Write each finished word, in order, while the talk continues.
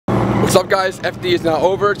What's up guys, FD is now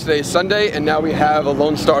over. Today is Sunday and now we have a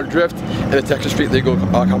Lone Star Drift in the Texas Street Legal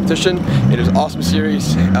competition. It is an awesome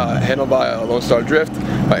series handled by Lone Star Drift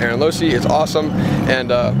by Aaron Losey. It's awesome and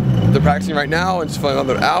they're practicing right now and it's for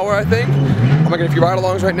another hour I think. I'm gonna get a few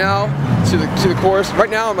ride-alongs right now to the course. Right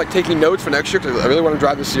now I'm like taking notes for next year because I really want to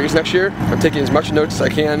drive this series next year. I'm taking as much notes as I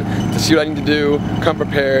can to see what I need to do, come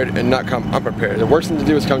prepared and not come unprepared. The worst thing to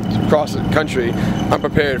do is come across the country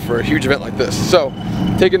unprepared for a huge event like this. So,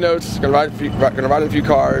 taking notes, gonna ride in a few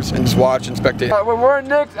cars and just watch and spectate. We're in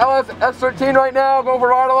Nick's LS S13 right now, going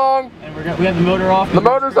for a ride-along. And we have the motor off. The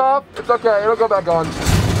motor's off. It's okay, it'll go back on.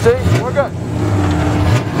 See, we're good.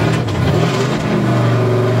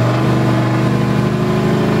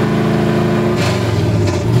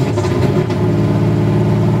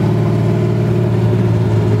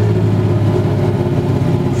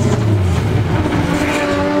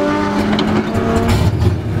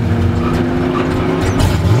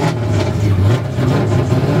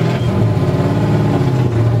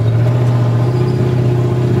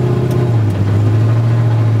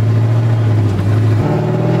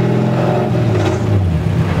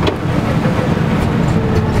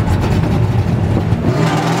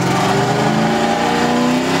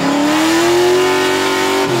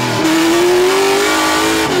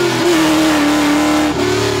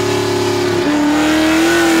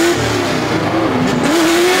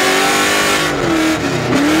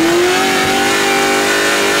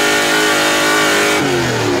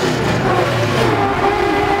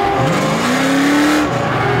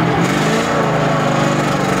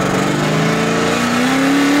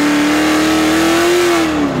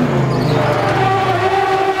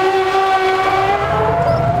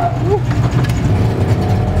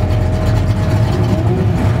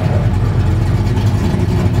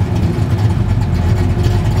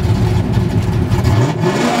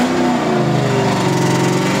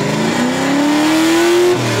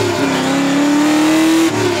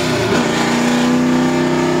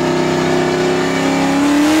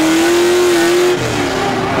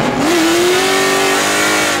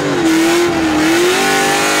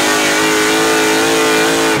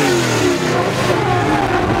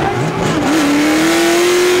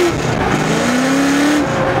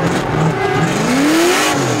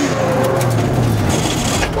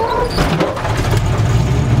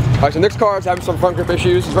 Alright, so Nick's car is having some front grip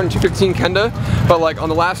issues. He's running 215 Kenda, but like on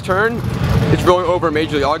the last turn, it's rolling over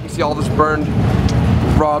majorly. All you can see all this burned,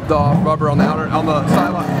 rubbed off rubber on the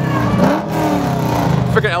sidewall.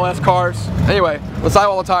 Freaking LS cars. Anyway, the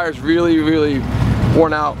sidewall of the tire is really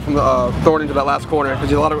worn out from the throwing into that last corner because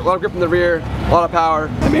there's a lot of grip in the rear, a lot of power.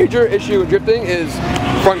 The major issue with drifting is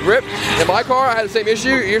front grip. In my car, I had the same issue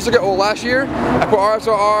years ago. Well, last year, I put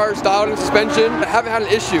RSRR, dialed in suspension. I haven't had an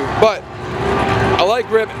issue, but I like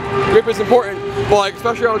grip. Grip is important, but like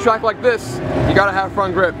especially on a track like this, you gotta have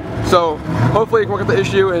front grip. So hopefully you can work out the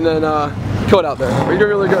issue and then kill it out there. But you're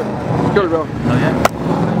doing really good. Good, bro. Oh yeah.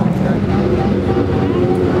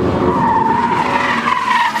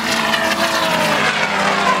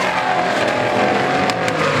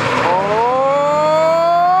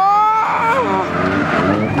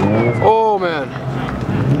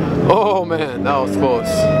 Oh man, that was close.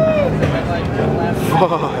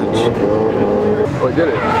 Fudge. Oh, he did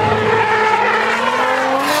it.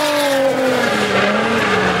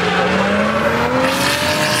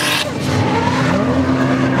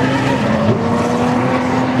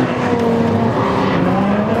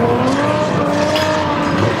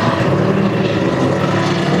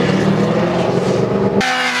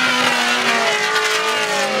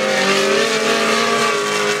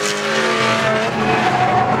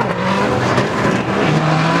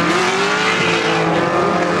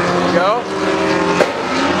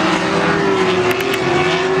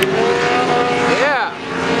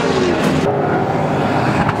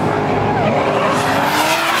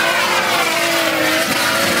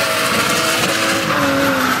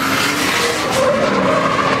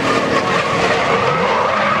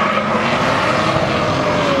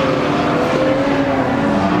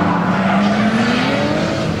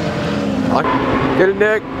 Get it,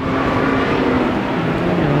 Nick.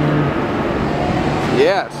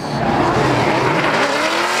 Yes.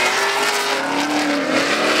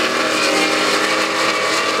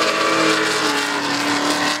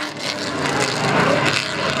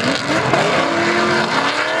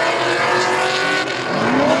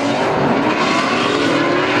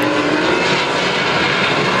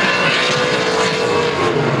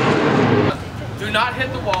 Do not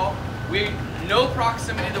hit the wall. No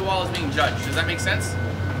proximity to the wall is being judged. Does that make sense?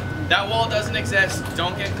 That wall doesn't exist.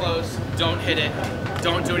 Don't get close. Don't hit it.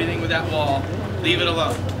 Don't do anything with that wall. Leave it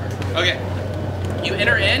alone. Okay. You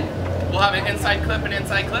enter in, We'll have an inside clip and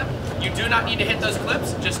inside clip. You do not need to hit those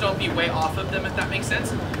clips, just don't be way off of them if that makes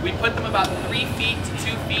sense. We put them about 3 feet to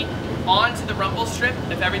 2 feet onto the rumble strip,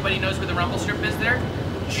 if everybody knows where the rumble strip is there,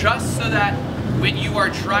 just so that when you are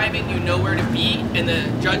driving, you know where to be and the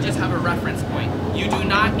judges have a reference point. You do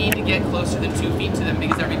not need to get closer than 2 feet to them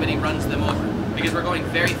because everybody runs them over, because we're going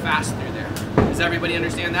very fast through there. Does everybody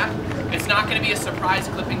understand that? It's not going to be a surprise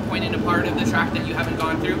clipping point in a part of the track that you haven't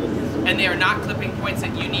gone through, and they are not clipping points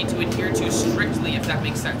that you need to adhere to strictly, if that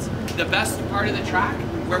makes sense. The best part of the track,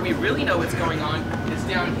 where we really know what's going on, is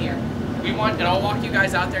down here. We want, and I'll walk you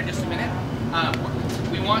guys out there in just a minute.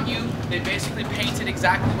 We want you, they basically painted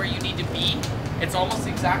exactly where you need to be. It's almost the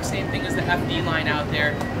exact same thing as the FD line out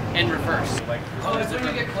there in reverse. Oh, it's when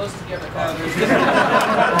we get close to the other car.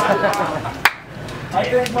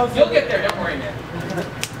 You'll get there, don't worry, man.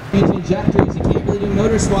 Injectors, you can't really do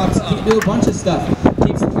motor swaps, you can't do a bunch of stuff.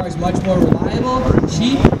 Keeps the cars much more reliable,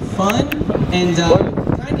 cheap, fun, and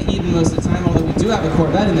kind of even most of the time, although we do have a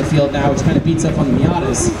Corvette in the field now, which kind of beats up on the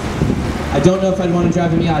Miatas. I don't know if I'd want to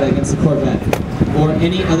drive a Miata against the Corvette, or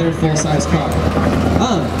any other full-size car.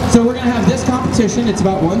 So we're going to have this competition, it's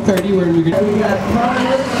about 1:30, where we're going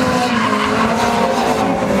to...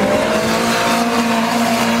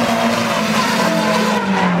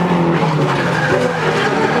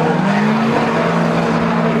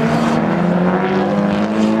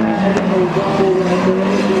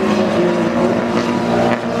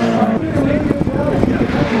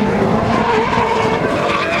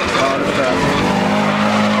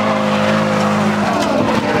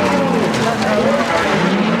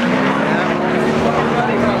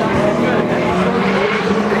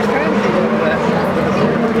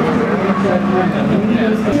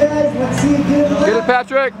 Get it,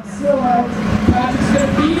 Patrick! Patrick's gonna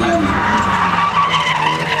beat him!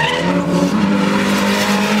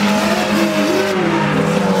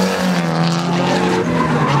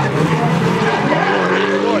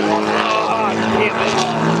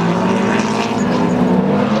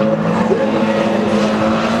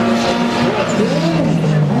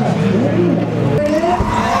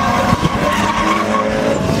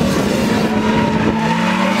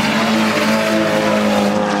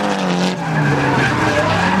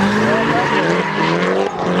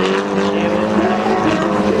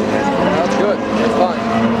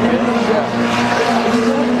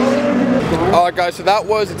 Alright guys, so that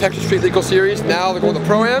was the Texas Street Legal Series. Now they're going to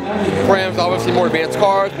Pro-Am. Pro-Am is obviously more advanced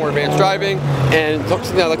cars, more advanced driving, and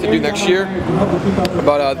something I'd like to do next year.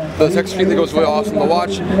 But the Texas Street Legal is really awesome to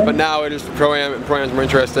watch, but now it is the Pro-Am, and Pro-Am is more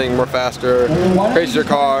interesting, more faster, crazier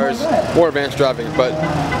cars, more advanced driving. But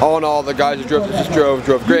all in all, the guys who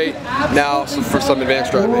drove great. Now for some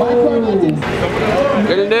advanced driving.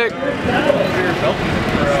 Get it, Nick!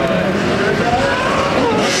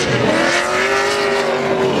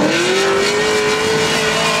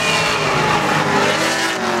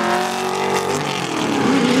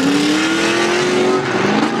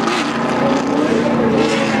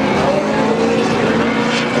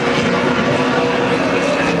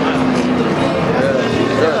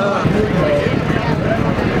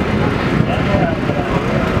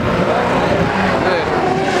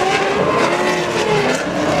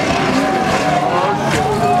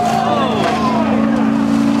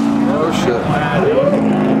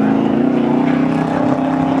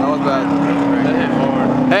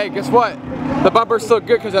 Hey, guess what? The bumper's still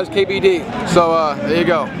good because it has KBD. So there you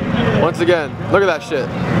go. Once again, look at that shit.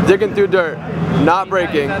 Digging through dirt, not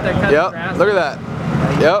braking. Yep, look at that.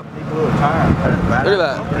 Yep. Look at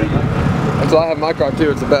that. That's what I have in my car too,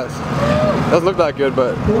 it's the best. Doesn't look that good,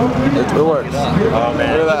 but it works. Oh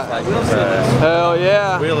man, look at that. Hell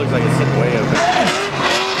yeah. The wheel looks like it's sitting way over there.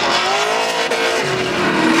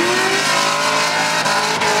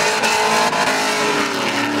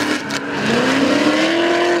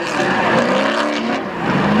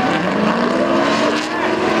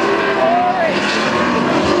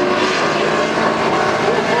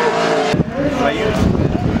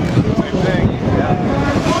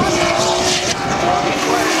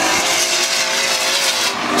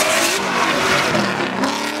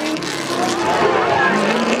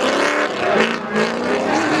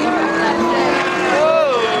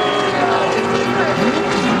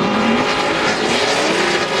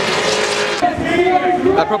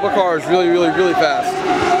 That purple car is really, really, really fast.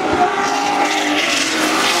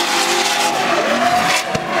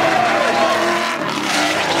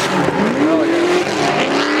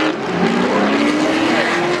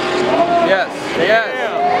 Oh, yeah. Yes, yes.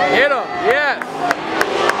 Hit him, yes.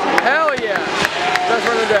 Hell yeah. Best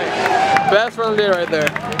run of the day. Best run of the day right there.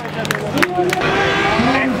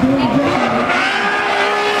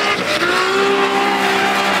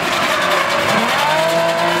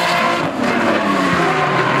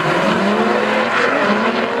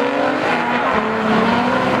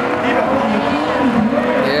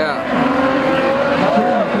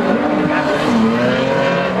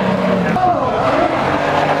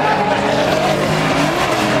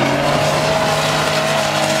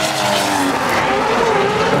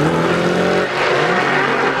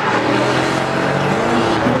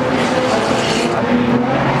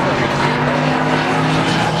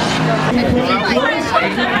 One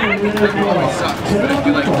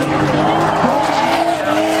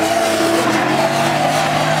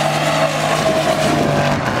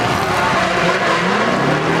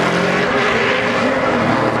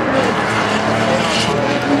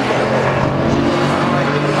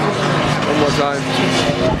more time.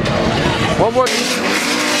 One more.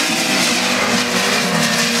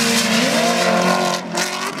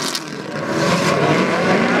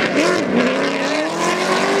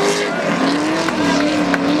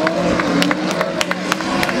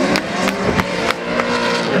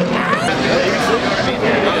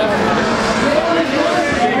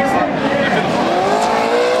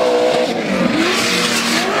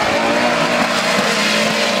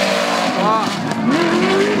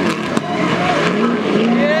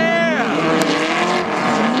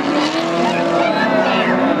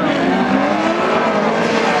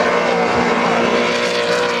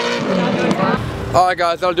 Alright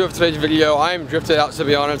guys, that'll do it for today's video. I am drifted out, to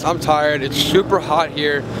be honest. I'm tired. It's super hot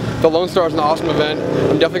here. The Lone Star is an awesome event.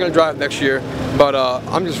 I'm definitely going to drive next year, but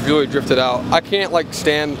I'm just really drifted out. I can't like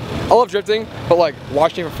stand, I love drifting, but like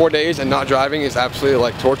watching it for 4 days and not driving is absolutely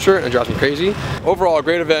like torture and it drives me crazy. Overall, a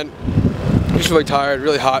great event. Just really tired,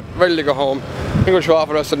 really hot, ready to go home. I'm going to chill out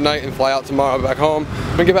for the rest of the night and fly out tomorrow. I'll be back home.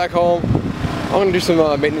 When I get back home, I'm going to do some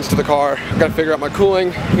maintenance to the car. I've got to figure out my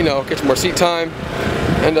cooling, you know, get some more seat time.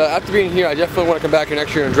 And after being here, I definitely want to come back here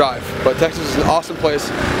next year and drive. But Texas is an awesome place.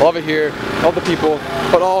 Love it here. Love the people.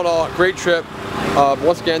 But all in all, great trip.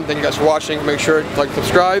 Once again, thank you guys for watching. Make sure to like and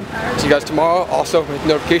subscribe. See you guys tomorrow. Also, hit the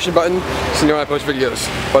notification button so you know when I post videos.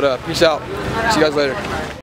 But peace out. See you guys later.